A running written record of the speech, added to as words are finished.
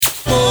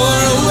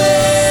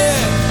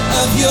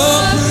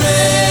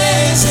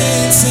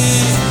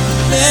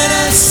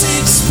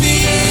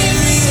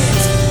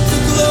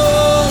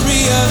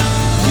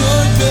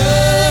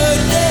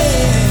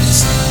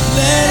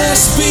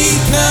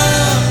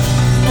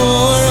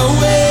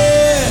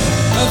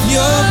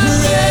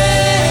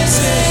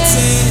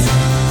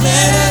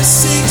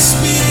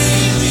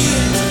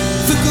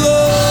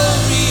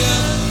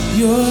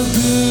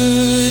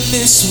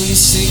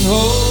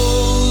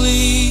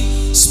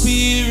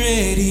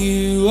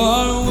You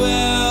are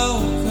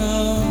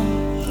welcome.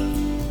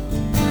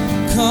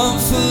 Come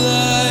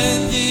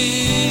flood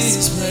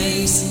this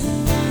place.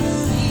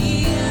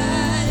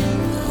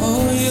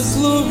 Oh, your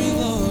glory,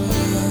 Lord,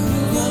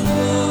 your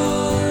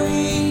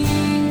glory.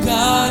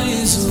 God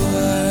is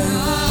worthy,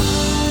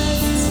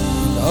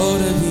 oh,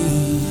 to be.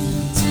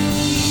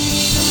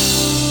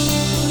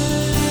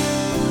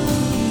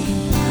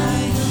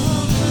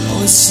 Oh,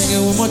 let's sing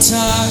it one more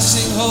time.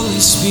 Sing,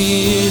 Holy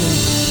Spirit,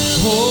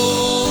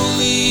 Holy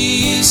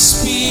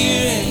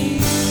Spirit.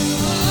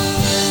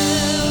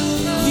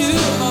 You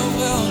are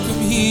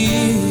welcome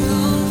here.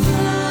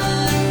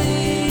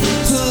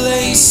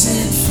 Place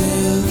and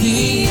fill the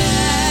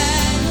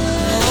air.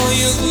 Oh,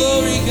 your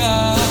glory,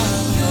 God.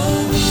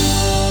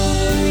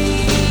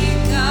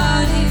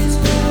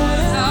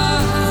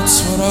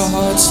 Our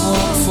hearts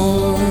long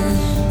for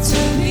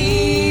to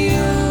be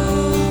overcome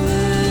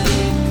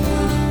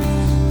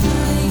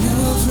by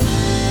your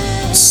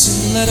presence.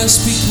 Sing, let us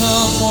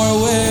become more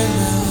aware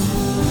now.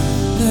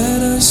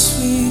 Let us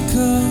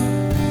become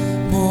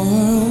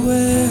more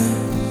aware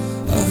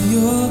of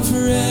your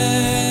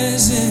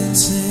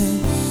presence,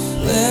 and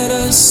let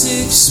us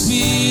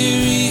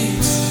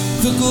experience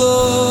the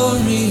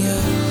glory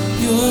of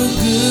your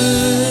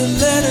good.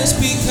 Let us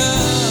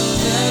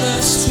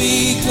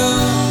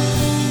become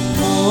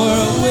more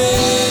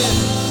aware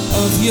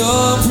of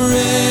your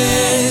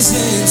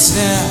presence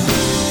now.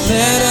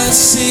 Let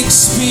us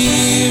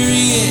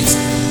experience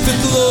the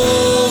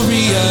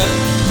glory of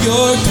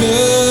your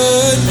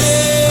goodness.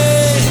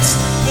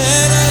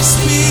 Let us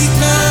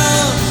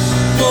become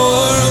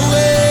more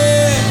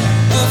aware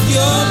of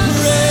your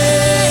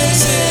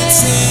presence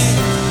and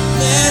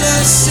let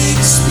us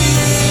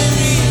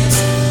experience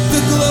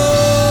the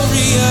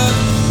glory of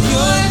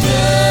your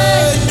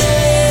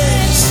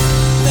goodness.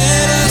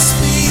 Let us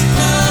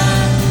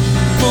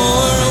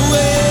more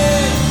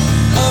aware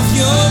of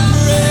your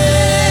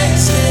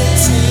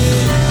presence,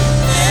 and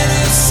let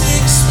us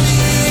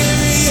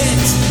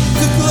experience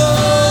the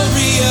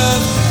glory of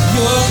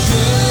your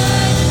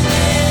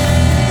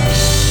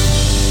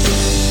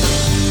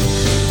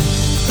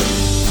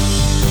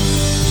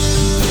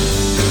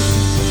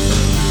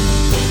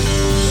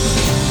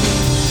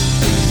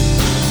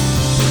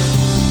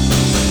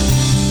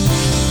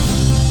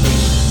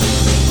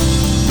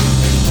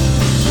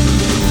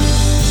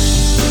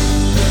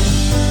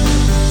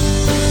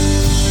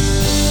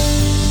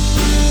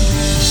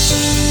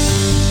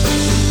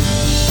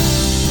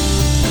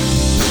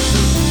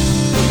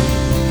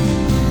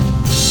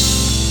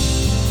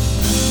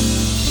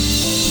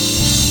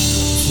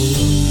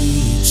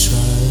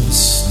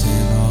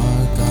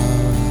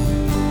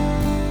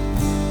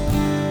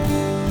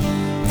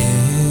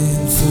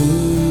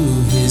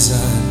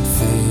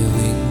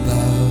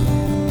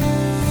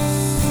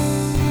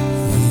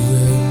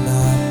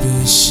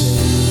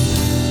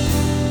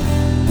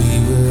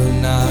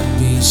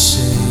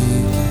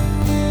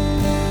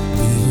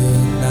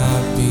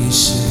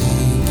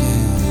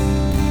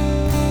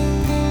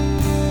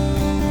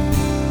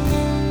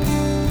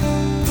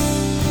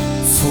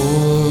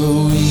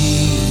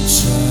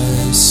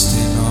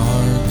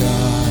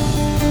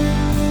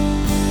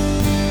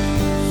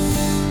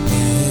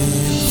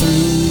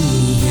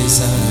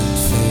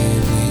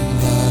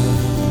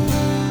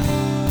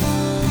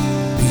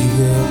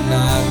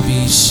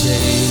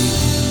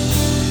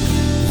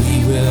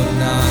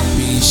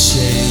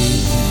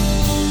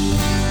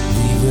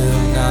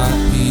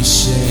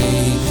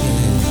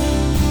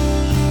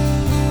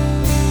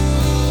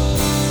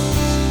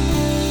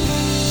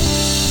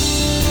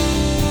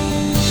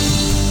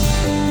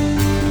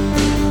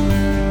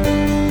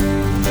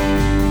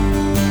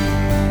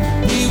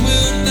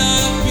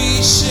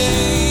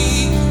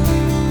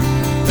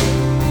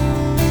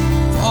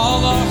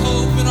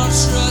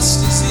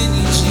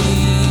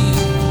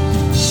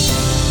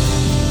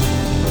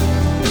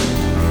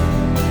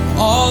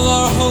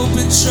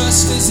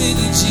trust is in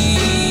you,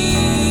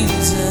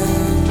 Jesus.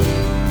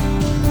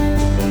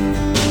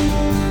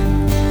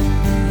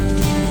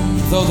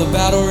 Though the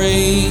battle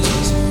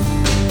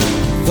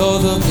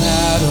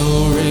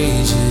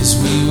rages,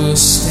 we will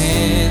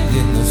stand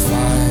in the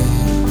fight.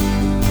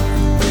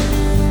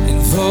 And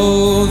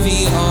though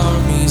the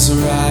armies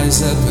rise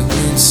up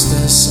against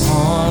us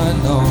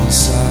on all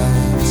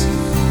sides,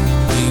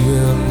 we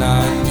will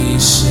not be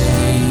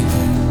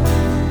shaken.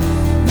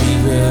 We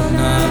will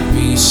not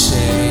be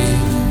shaken.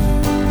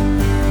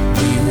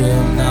 We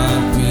will not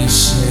be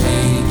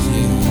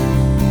shaken.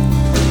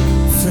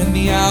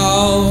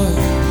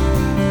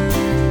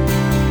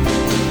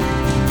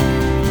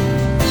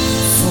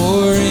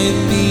 For in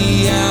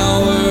the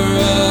hour,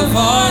 of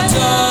our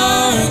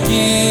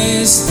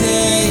darkest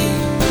day,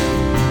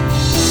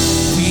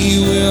 we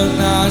will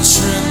not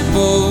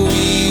tremble,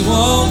 we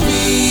won't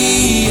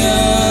be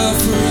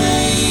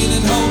afraid.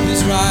 And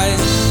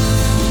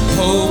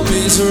hope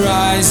is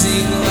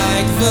rising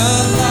like the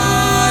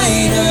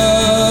light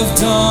of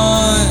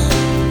dawn.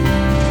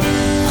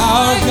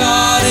 Our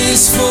God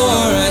is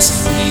for us,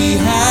 He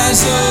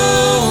has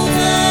overcome.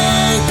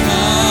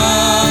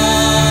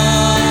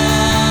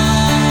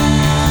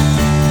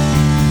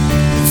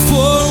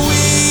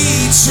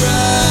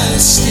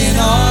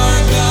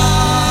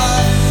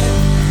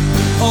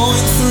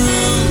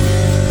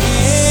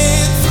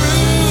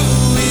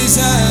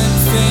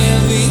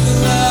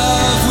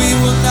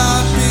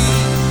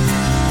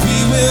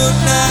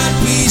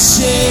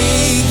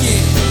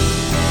 shaken.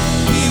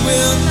 We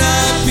will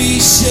not be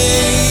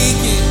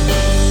shaken.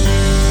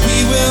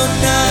 We will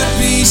not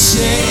be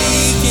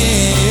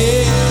shaken.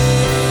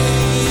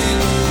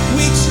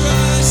 We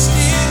trust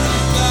in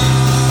our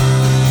God,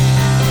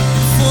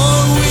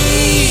 for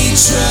we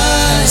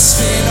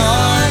trust in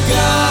our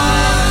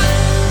God.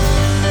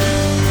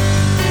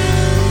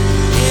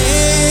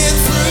 And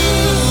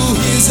through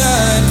His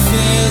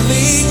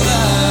unfailing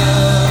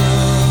love,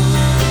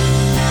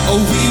 oh,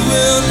 we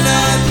will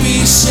not be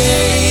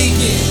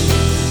shaken.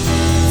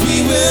 We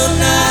will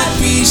not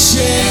be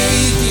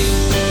shaken.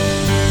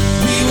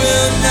 We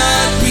will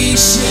not be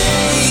shaken.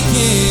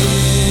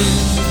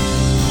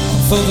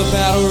 Though the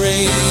battle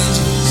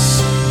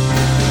rages,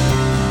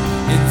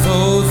 and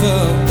though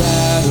the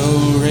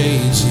battle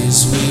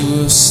rages, we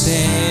will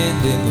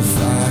stand in the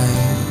fight.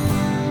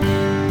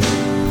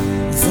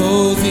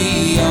 Though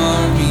the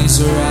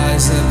armies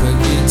rise up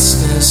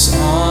against us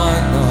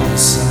on all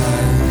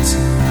sides,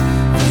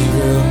 we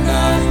will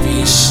not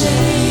be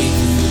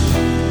shaken.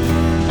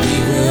 We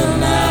will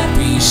not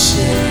be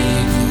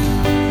shaken.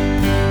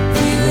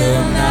 We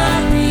will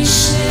not be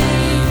shaken.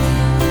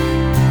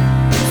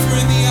 For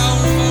in the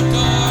hour of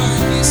our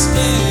darkest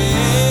day,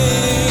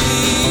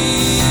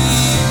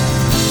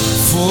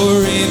 for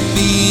in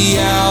the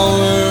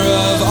hour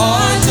of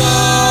our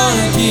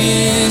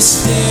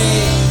darkest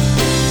day,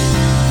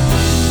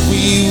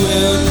 we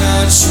will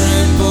not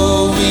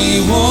tremble,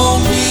 we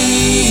won't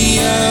be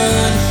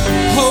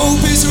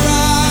hope is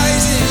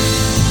rising,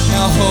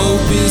 now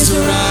hope is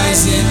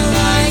rising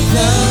like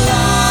the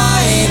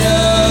light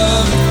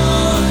of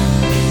dawn.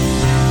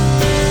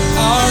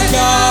 Our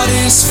God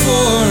is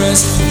for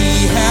us,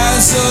 He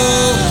has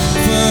overcome.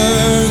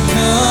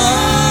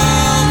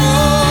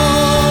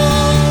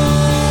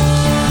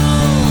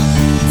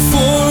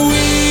 For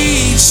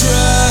we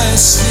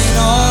trust in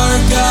our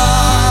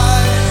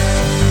God,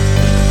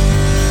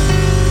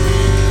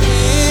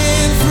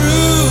 and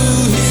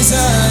through His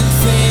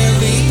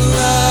unfailing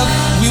love,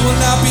 we will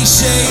not be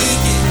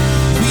shaken.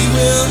 We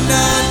will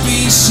not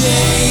be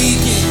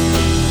shaken.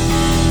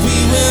 We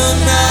will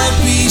not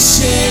be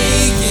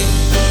shaken.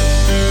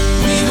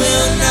 We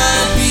will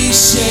not be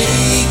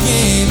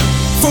shaken.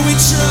 For we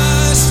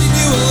trust in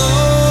You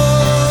alone.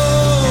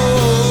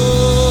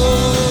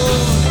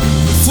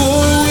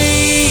 For we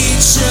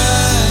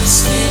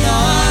trust in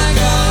our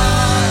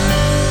God.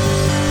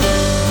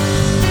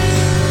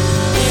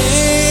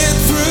 And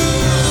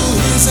through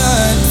His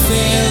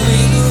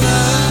unfailing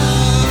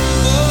love,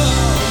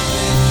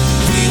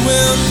 we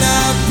will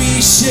not be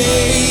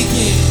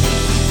shaken.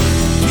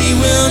 We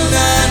will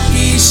not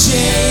be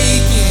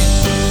shaken.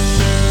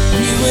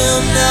 We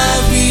will not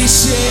be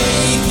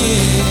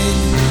shaken.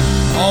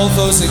 All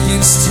those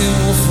against Him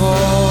will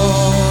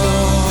fall,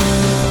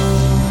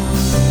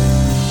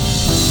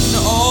 and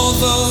all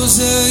those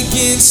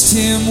against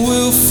Him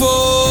will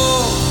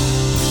fall.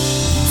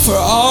 For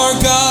our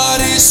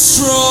God is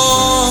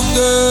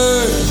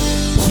stronger.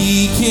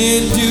 He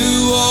can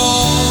do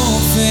all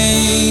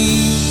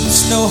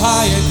things. No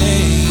higher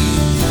name,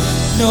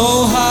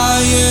 no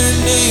higher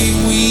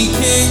name we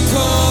can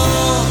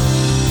call.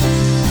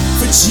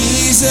 For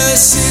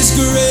Jesus is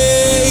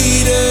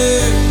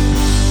greater.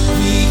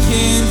 He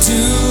can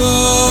do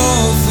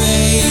all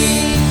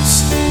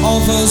things. All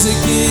those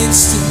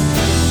against Him,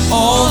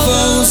 all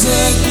those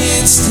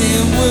against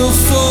Him will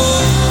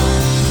fall.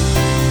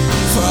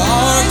 For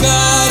our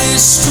God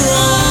is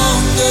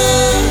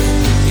stronger,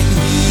 and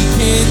He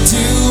can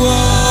do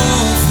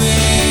all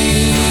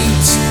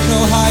things.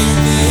 No higher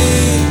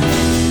name,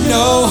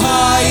 no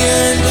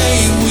higher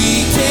name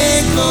we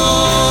can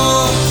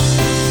call.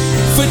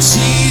 For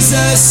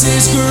Jesus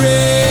is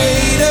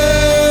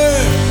greater.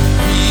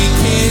 He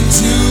can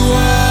do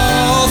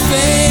all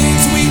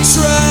things. We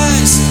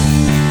trust,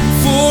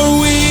 for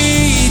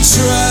we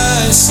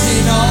trust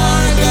in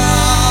our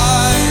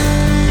God.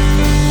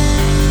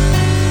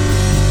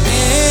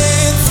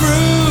 And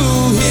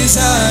through His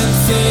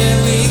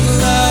unfailing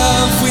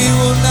love, we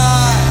will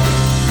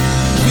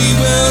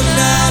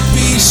not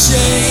be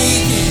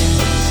shaken.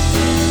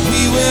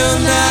 We will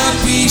not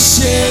be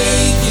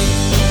shaken.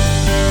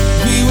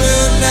 We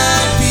will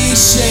not be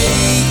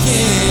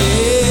shaken.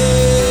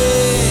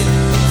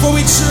 For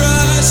we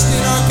trust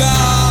in our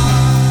God.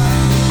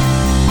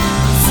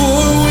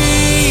 For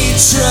we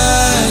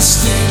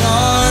trust in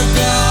our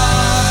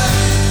God.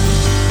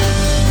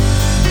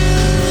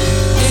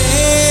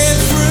 And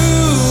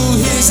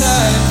through His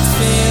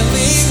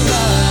unfailing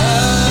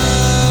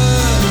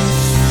love,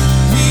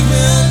 we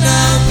will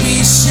not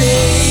be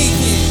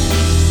shaken.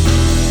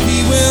 We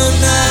will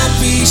not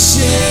be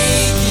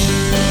shaken.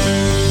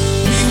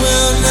 We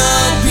will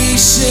not be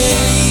shaken.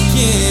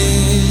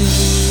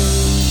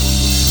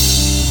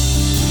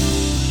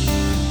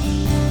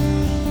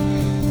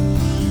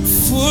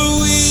 For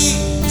we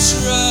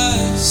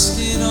trust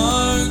in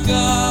our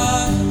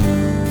God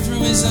through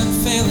His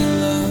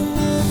unfailing love,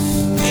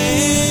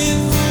 and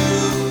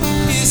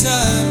through His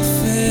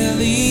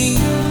unfailing,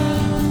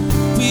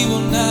 we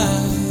will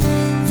not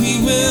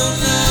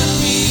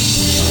be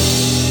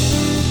shaken.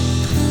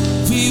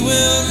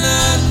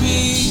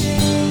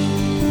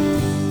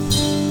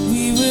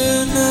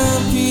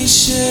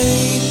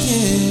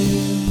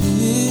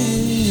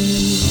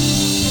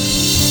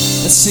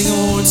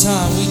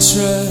 time, we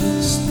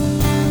trust.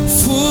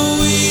 For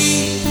we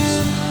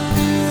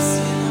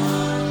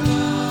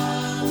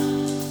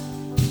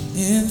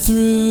and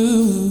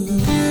through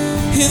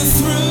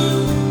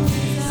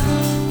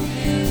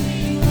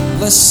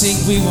let's sing.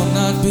 We will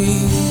not be,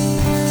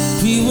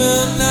 we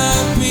will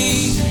not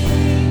be,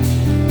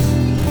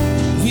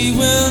 we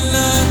will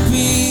not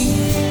be,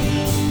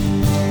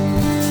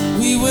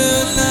 we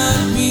will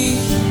not be,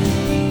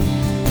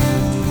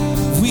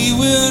 we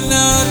will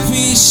not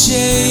be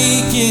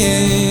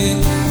shaken,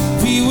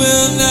 we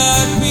will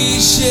not be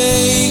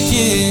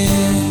shaken,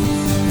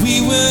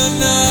 we will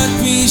not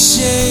be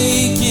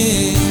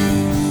shaken,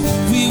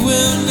 we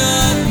will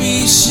not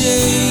be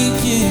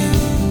shaken,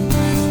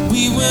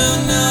 we will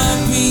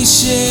not be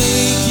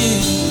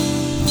shaken,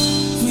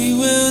 we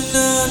will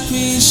not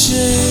be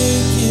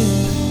shaken,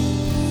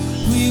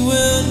 we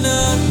will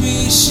not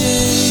be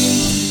shaken,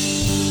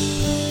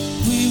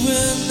 we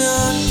will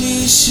not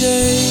be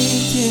shaken.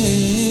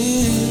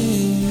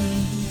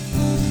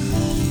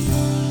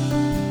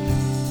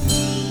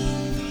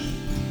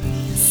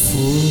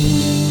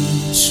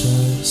 Fully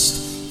trust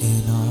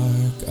in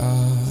our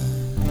God,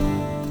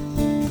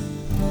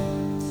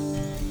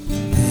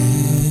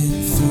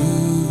 and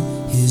through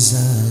His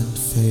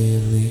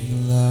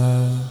unfailing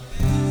love,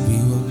 we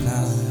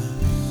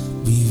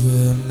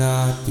will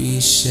not be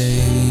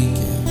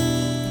shaken,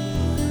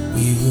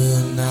 we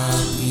will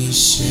not be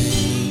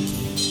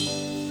shaken,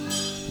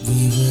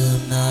 we will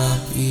not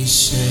be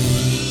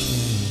shaken.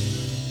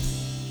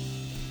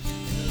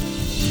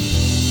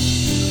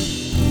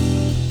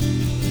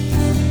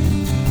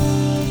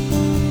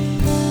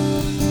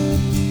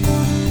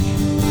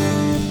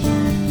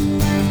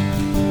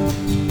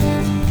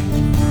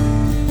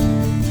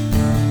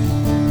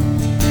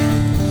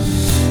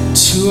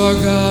 To our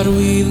God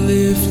we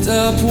lift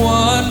up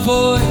one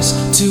voice,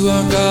 to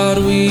our God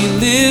we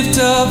lift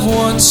up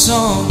one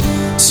song,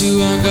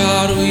 to our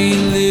God we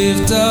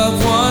lift up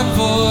one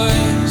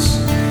voice,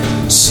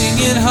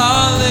 singing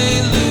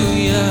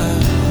hallelujah.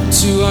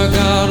 To our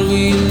God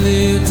we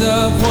lift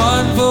up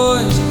one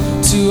voice,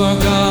 to our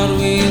God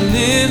we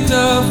lift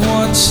up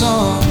one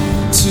song,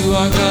 to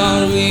our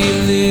God we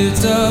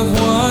lift up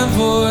one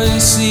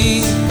voice,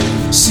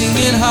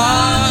 singing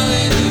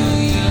hallelujah.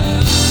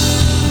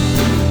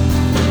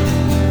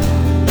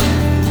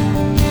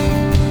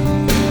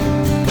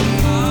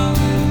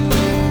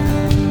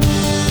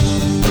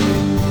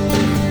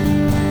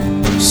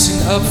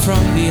 Up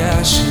from the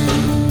ashes,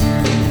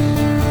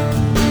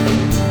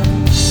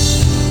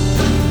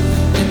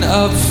 and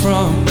up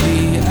from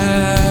the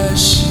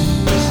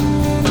ashes,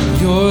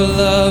 your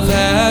love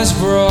has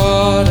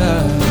brought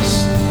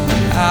us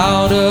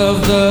out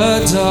of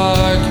the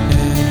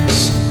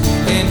darkness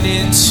and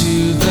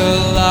into the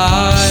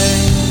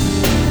light,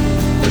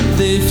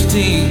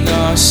 lifting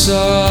our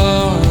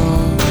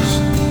sorrows,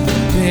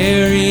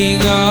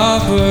 bearing our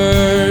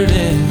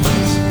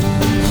burdens,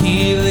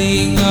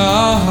 healing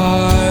our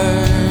hearts.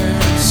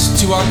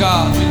 To our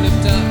God we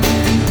lift up,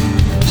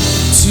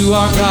 to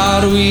our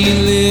God we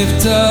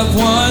lift up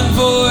one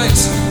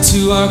voice,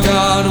 to our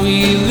God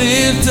we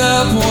lift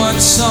up one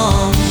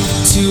song,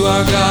 to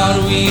our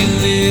God we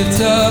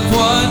lift up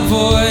one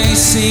voice,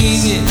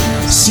 singing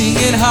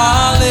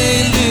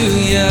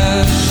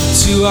hallelujah.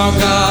 To our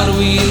God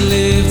we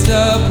lift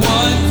up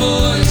one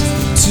voice,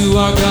 to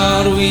our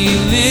God we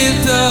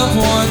lift up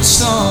one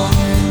song,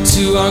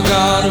 to our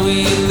God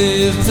we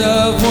lift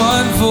up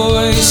one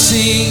voice,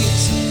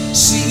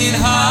 singing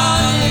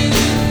hallelujah.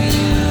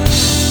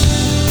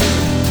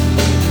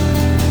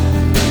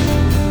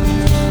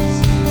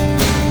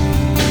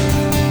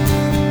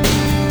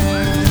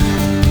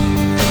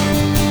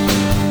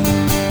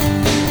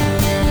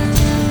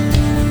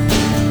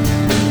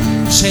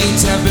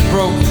 Chains have been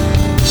broken.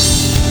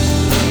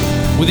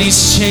 Well,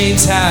 these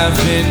chains have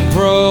been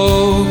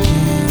broken,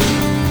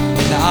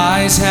 and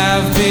eyes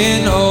have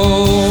been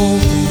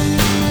opened.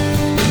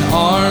 An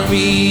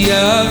army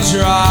of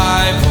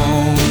dry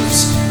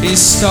bones is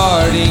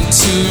starting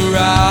to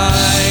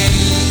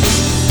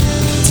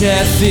rise.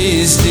 Death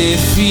is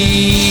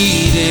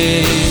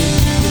defeated.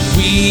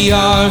 We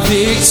are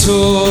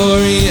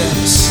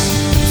victorious.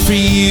 For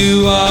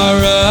you are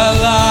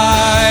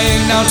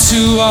alive. Now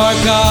to our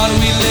God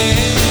we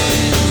live.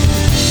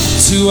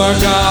 To our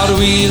God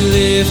we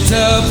lift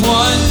up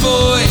one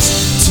voice.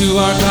 To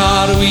our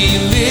God we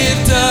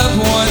lift up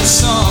one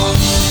song.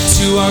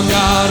 To our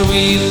God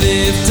we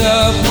lift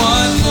up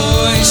one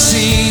voice.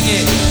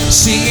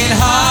 Singing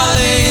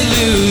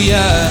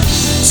hallelujah.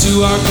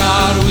 To our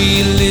God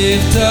we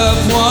lift up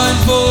one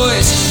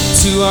voice.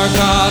 To our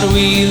God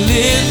we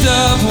lift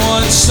up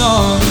one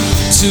song.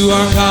 To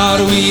our God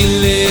we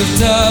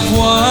lift up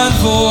one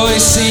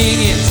voice.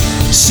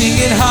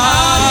 Singing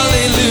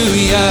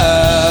hallelujah.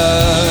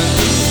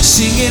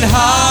 Singing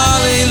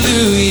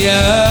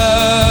hallelujah.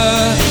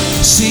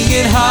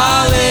 Singing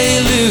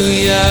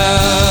hallelujah.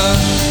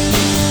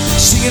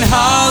 Singing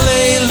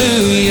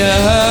hallelujah.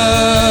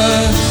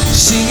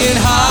 Singing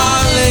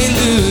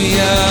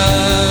hallelujah.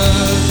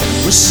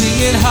 We're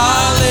singing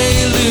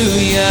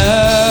hallelujah.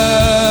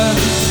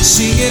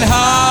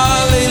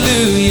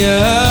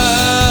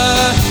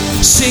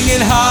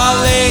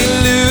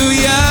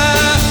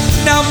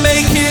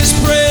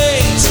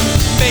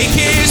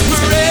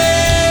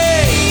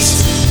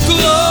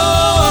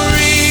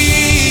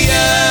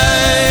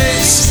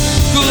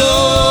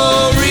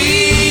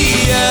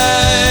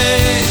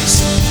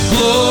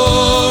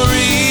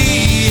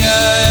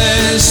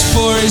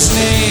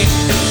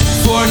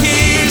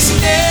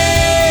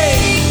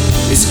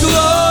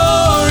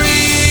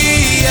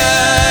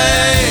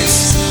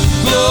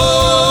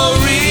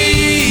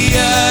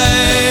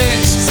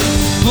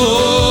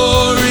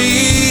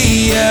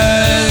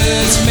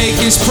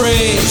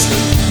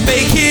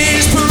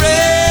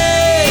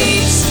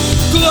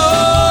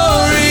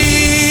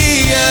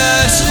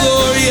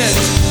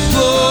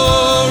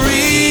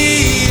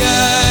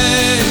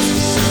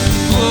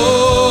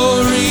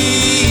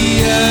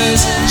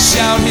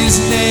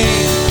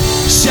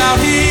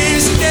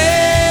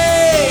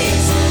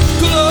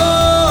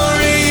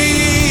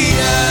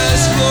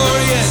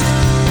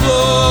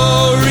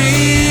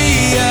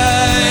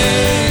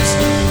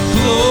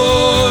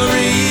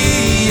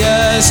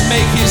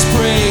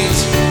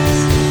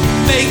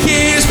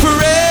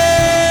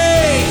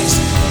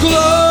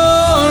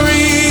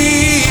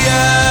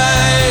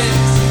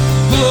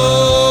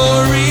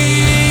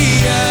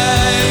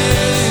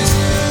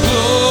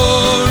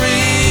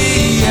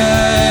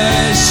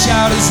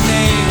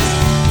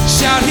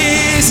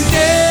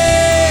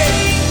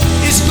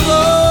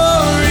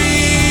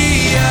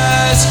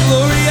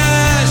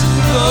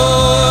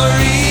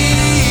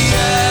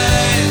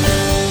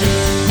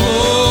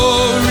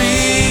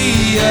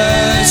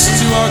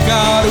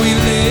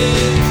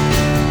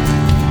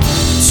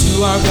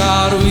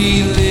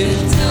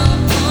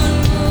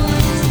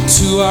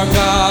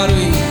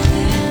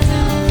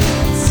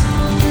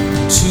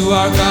 To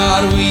our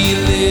God we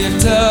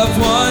lift up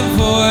one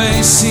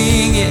voice,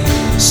 sing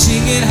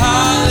it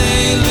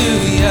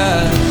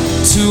hallelujah.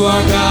 To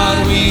our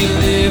God we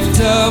lift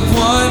up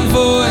one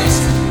voice.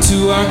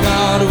 To our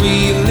God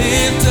we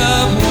lift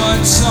up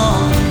one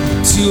song.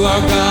 To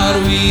our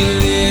God we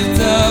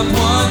lift up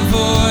one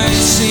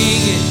voice,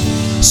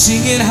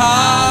 sing it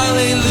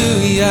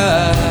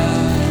hallelujah.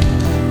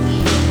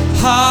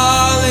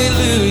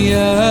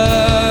 Hallelujah.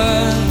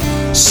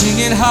 Sing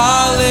it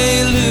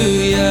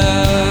hallelujah.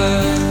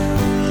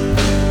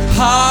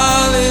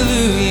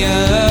 Hallelujah.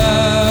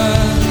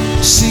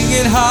 Sing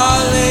it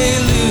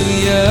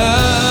hallelujah.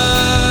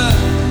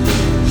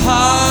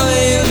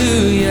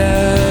 Hallelujah.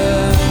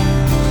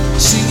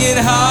 Sing it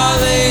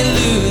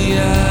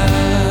hallelujah.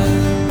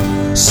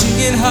 Sing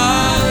it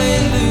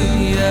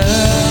hallelujah.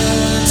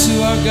 To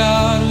our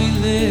God we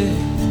live.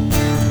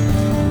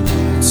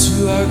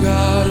 To our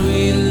God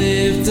we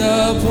lift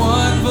up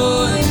one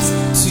voice.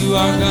 To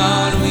our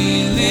God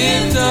we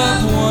lift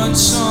up one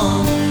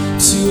song.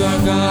 To our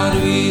God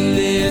we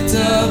lift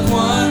up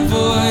one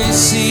voice,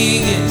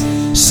 sing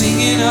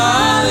it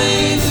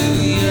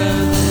hallelujah.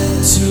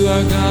 To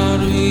our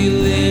God we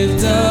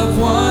lift up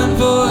one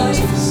voice.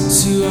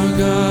 To our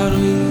God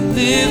we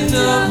lift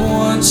up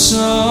one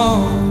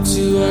song.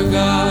 To our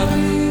God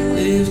we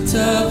lift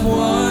up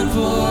one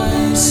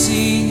voice,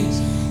 sing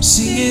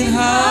it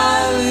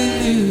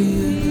hallelujah.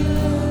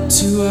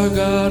 To our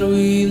God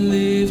we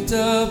lift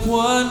up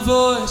one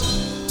voice.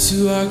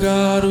 To our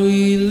God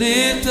we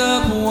lift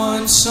up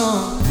one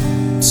song.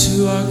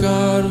 To our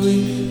God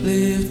we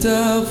lift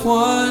up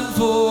one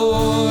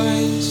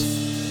voice,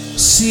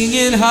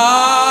 singing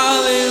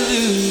hallelujah.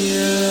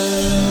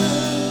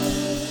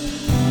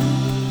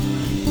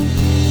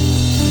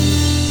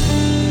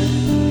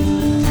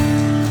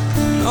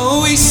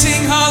 Oh, we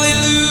sing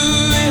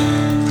hallelujah.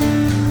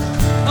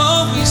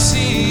 Oh, we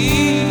sing.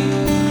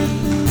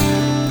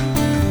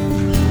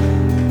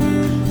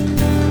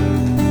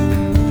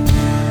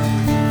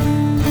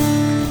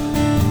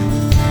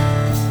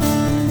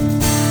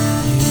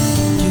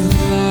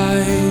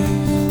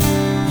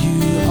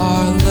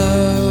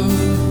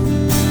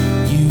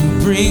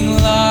 Bring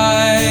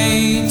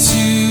light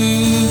to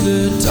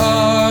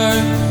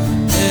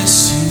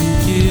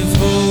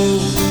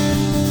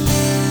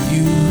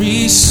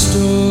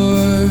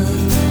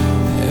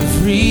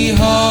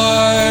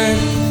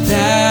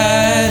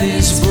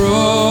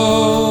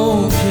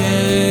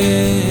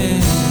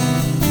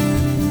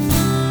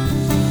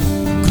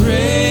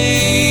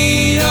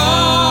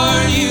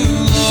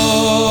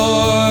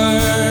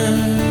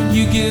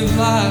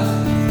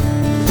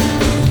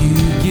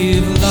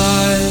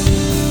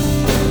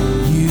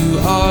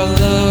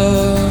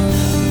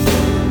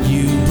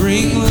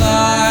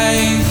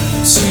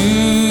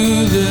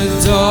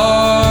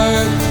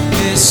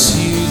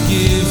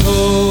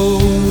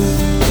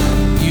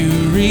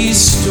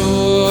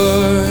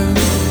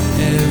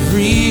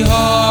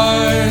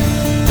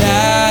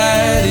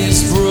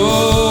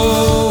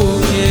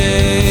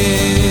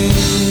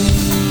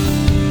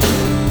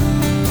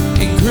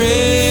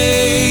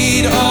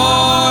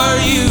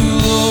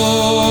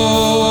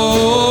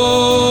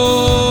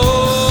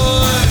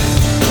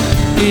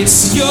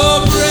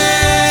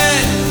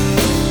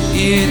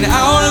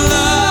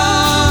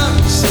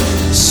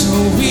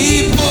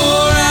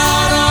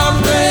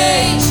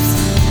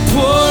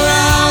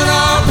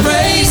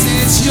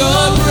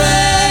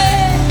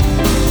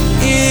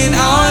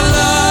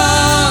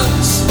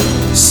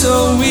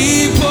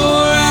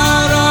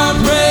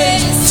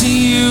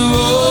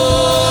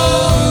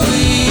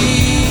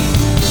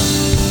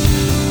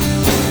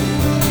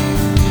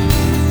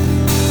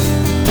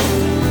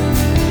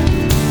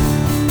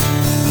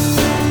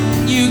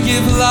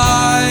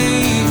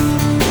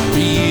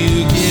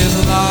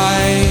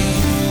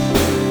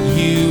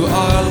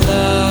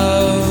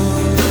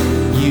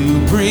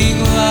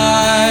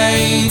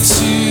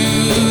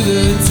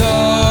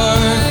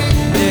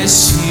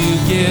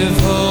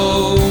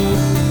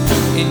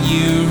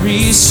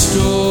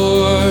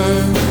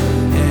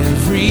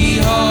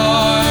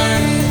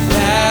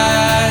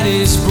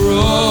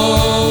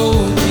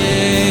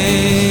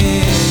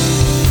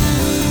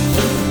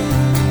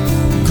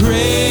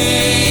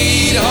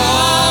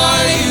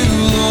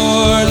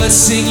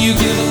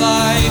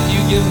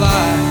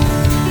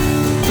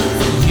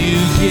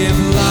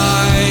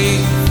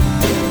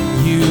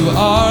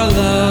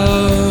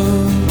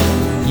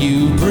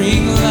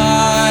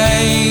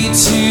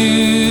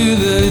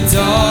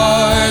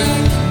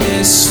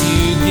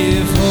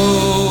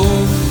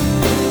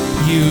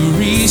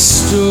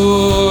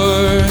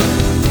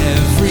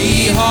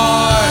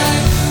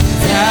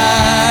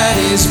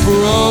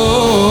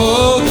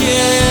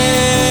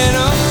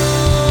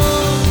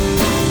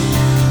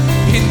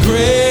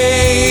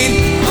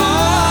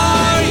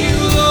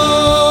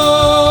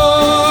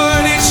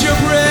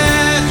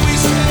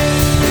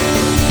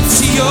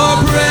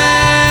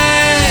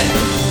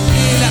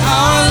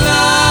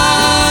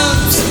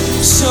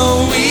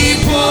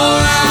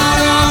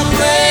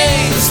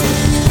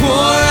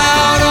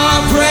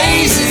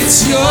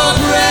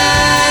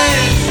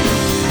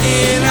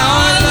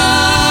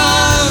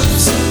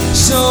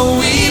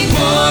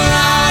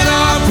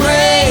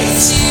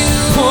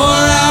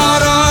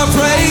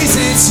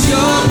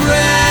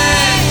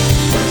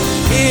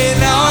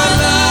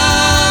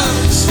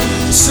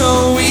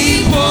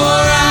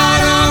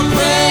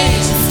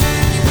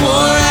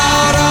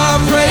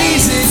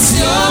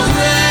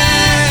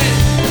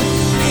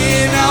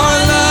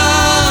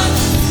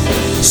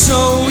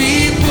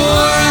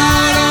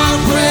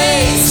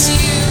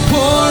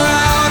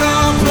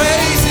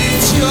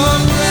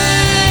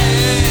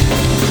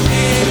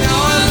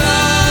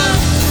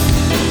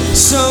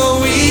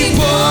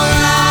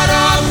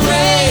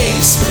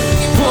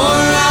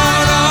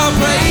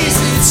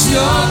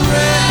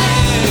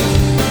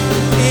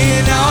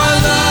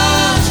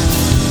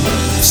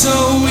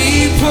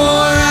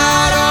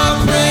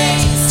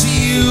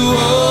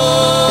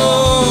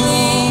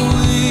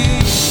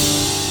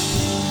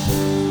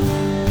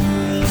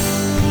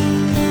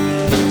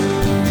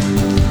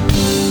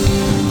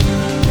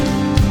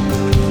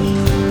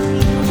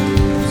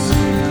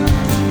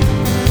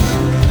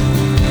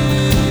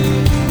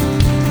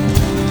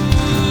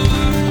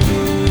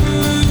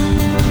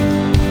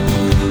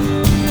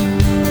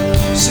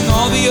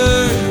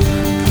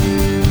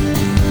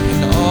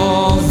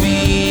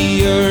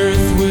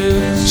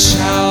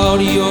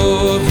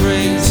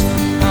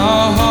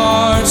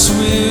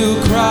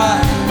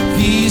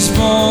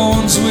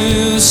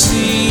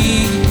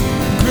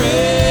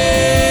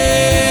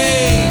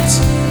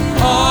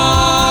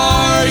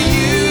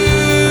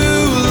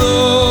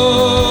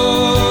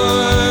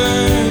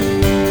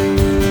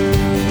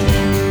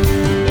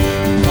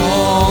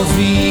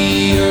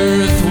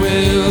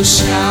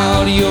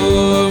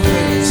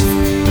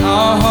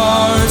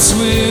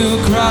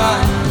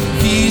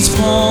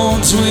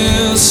bones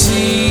will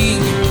sing.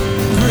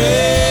 Great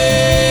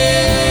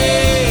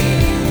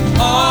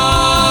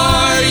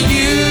are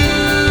you,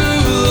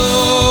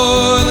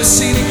 Lord. Let's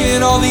sing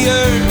again, all the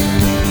earth.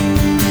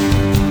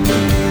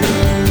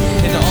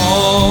 And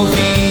all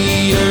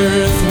the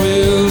earth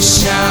will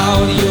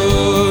shout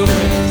your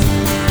praise.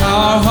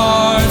 Our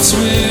hearts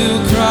will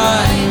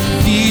cry.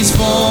 These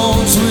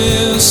bones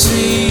will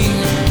sing.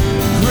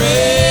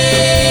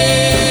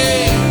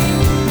 Great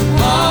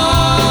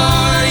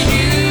are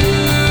you,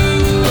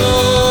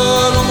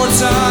 Lord. One more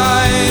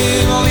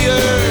time, all the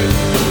earth.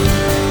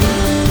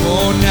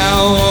 Oh,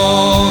 now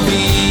all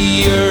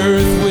the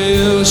earth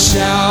will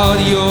shout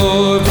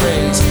your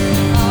praise.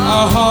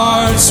 Our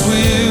hearts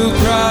will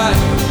cry.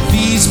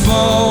 These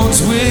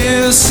bones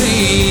will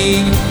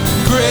sing.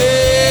 Great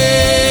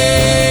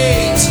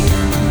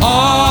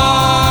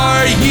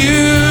are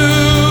you,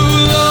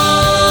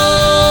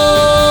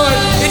 Lord.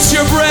 It's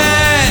your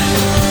breath.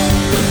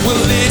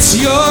 Well, it's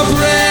your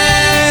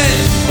breath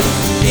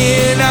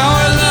in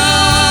our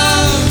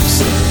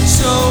lungs.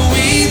 So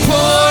we pour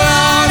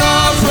out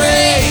our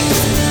praise.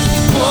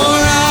 Pour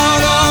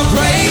out our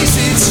praise.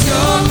 It's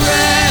your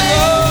breath,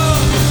 oh,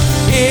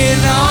 in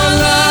our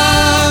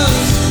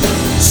lungs.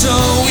 So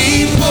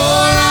we pour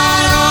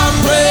out our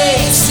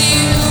praise.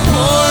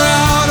 Pour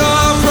out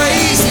our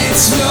praise.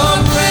 It's your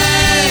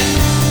breath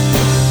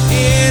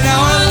in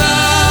our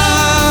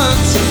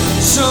lungs.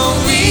 So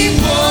we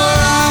pour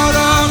out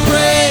our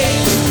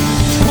praise.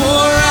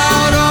 Pour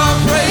out our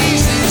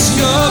praise. It's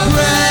your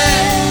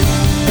breath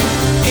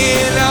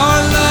in our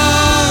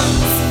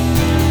lungs.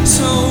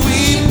 So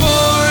we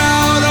pour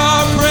out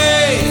our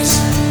praise.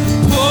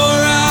 Pour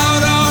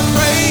out our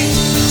praise.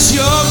 It's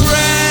your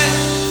breath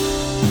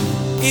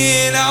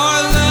in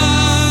our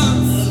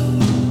lungs.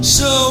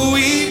 So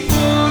we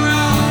pour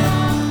out.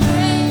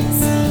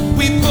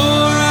 We pour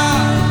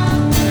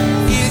out.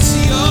 It's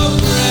your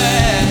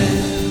breath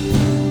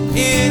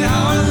in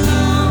our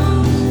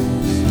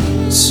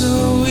lungs. So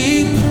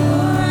we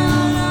pour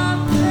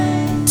out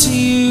to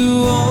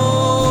you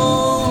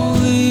only.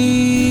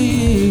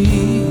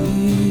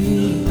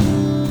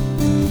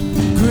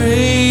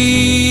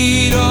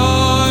 Great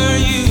are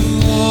you,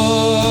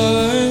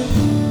 Lord.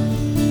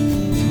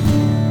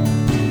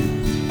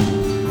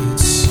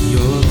 It's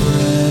your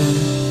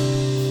breath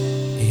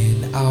in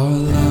our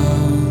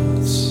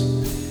lungs.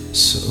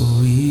 So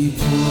we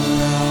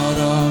pour out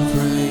our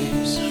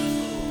praise.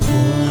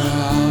 Pour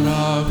out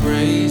our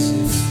praise.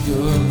 It's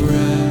your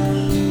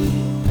breath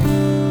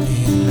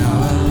in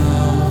our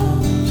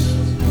lungs.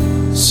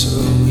 So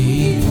we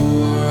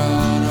pour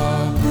out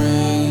our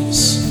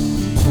praise.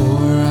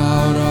 Pour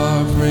out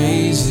our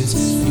praise. It's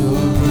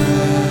your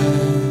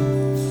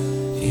breath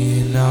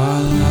in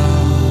our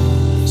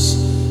lungs.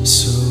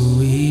 So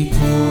we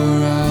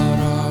pour out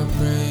our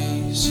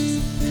praise.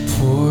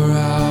 Pour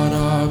out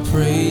our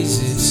praise.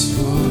 It's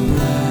your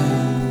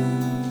breath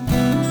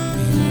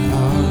in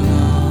our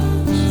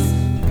lungs.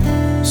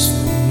 So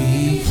we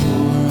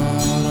pour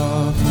out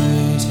our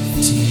praise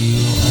to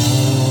you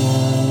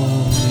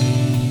only.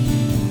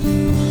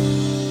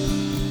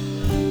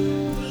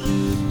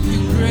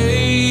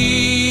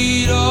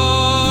 Great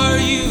are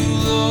you,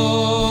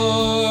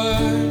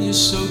 Lord. You're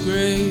so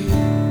great.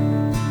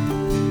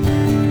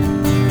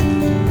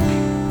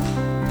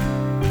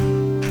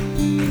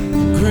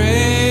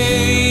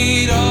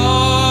 Great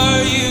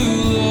are you,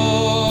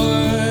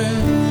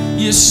 Lord.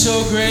 You're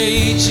so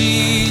great,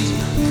 Jesus.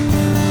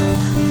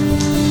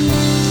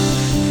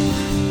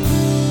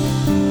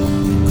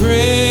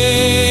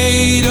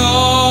 Great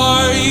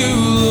are you,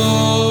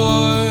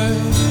 Lord.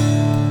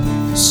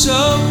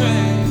 So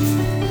great.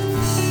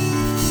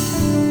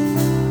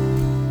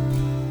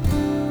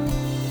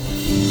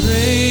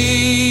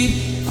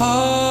 Great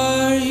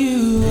are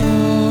you, Lord.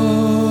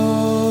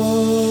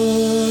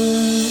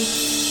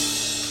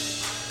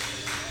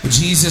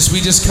 Jesus, we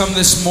just come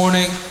this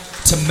morning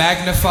to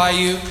magnify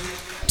you,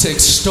 to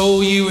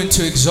extol you, and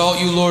to exalt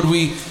you, Lord.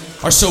 We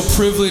are so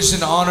privileged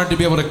and honored to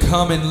be able to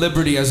come in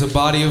liberty as a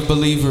body of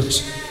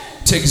believers,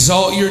 to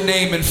exalt your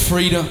name in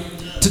freedom,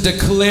 to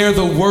declare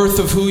the worth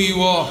of who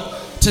you are,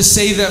 to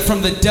say that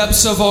from the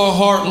depths of our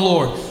heart,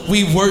 Lord,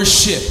 we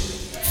worship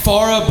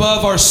far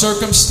above our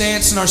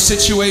circumstance and our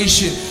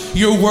situation.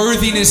 Your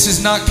worthiness is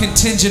not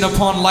contingent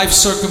upon life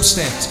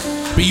circumstance,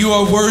 but you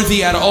are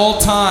worthy at all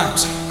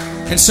times.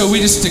 And so we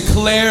just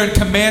declare and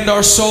command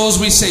our souls.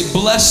 We say,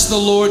 bless the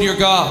Lord your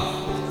God.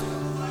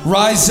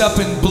 Rise up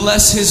and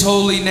bless his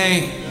holy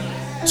name.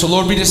 So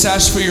Lord, we just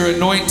ask for your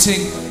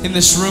anointing in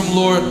this room,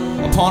 Lord,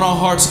 upon our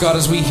hearts, God,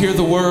 as we hear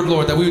the word,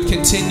 Lord, that we would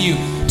continue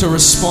to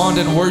respond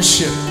in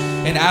worship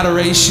and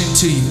adoration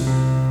to you.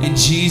 In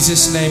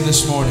Jesus' name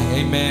this morning,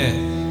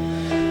 amen.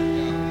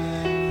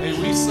 Hey,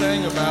 we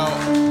sang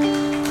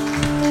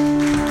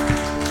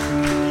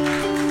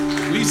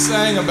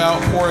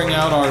about pouring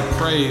out our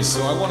praise,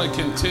 so I want to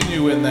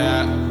continue in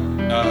that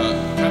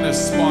kind of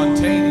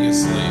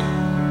spontaneously.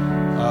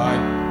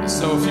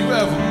 So if you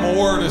have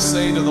more to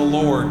say to the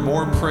Lord,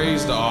 more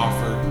praise to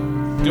offer,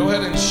 go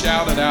ahead and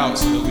shout it out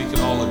so that we can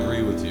all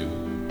agree with you.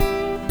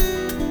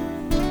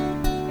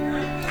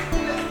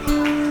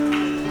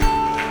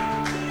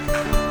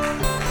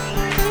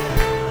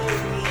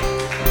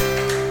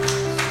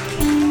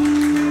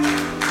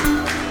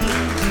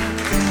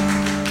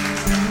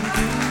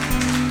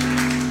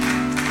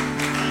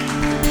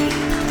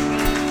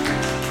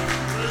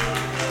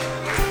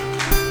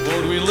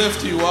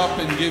 lift you up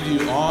and give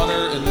you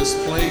honor in this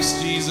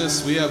place,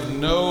 Jesus. We have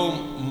no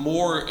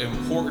more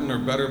important or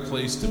better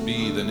place to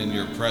be than in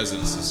your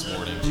presence this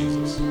morning,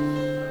 Jesus.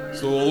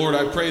 So, Lord,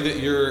 I pray that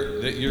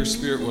your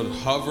Spirit would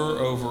hover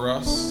over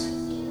us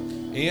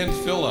and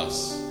fill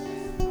us.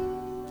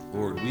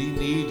 Lord, we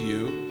need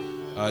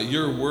you.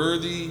 You're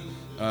worthy.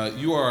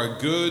 You are a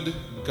good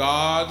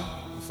God.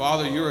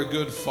 Father, you're a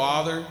good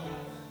Father.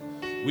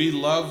 We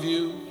love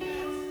you.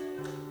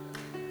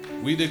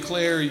 We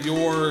declare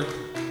your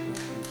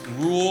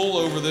rule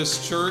over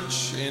this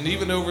church and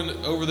even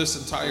over this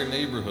entire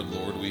neighborhood,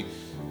 Lord.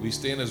 We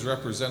stand as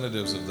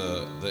representatives of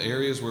the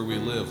areas where we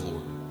live,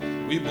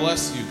 Lord. We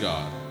bless you,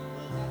 God.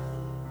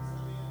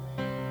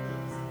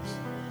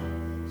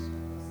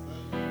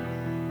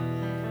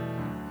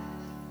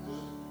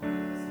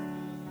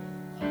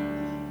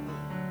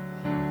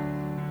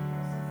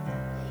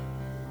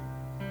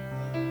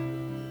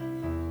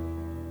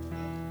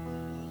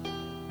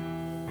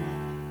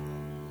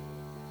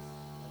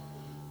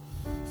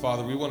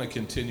 Father, we want to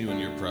continue in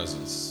your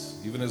presence.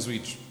 Even as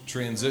we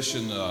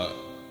transition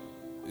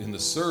in the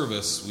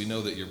service, we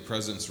know that your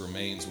presence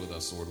remains with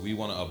us, Lord. We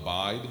want to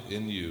abide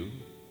in you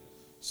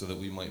so that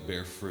we might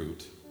bear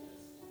fruit.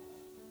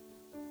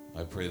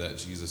 I pray that,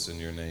 Jesus,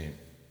 in your name.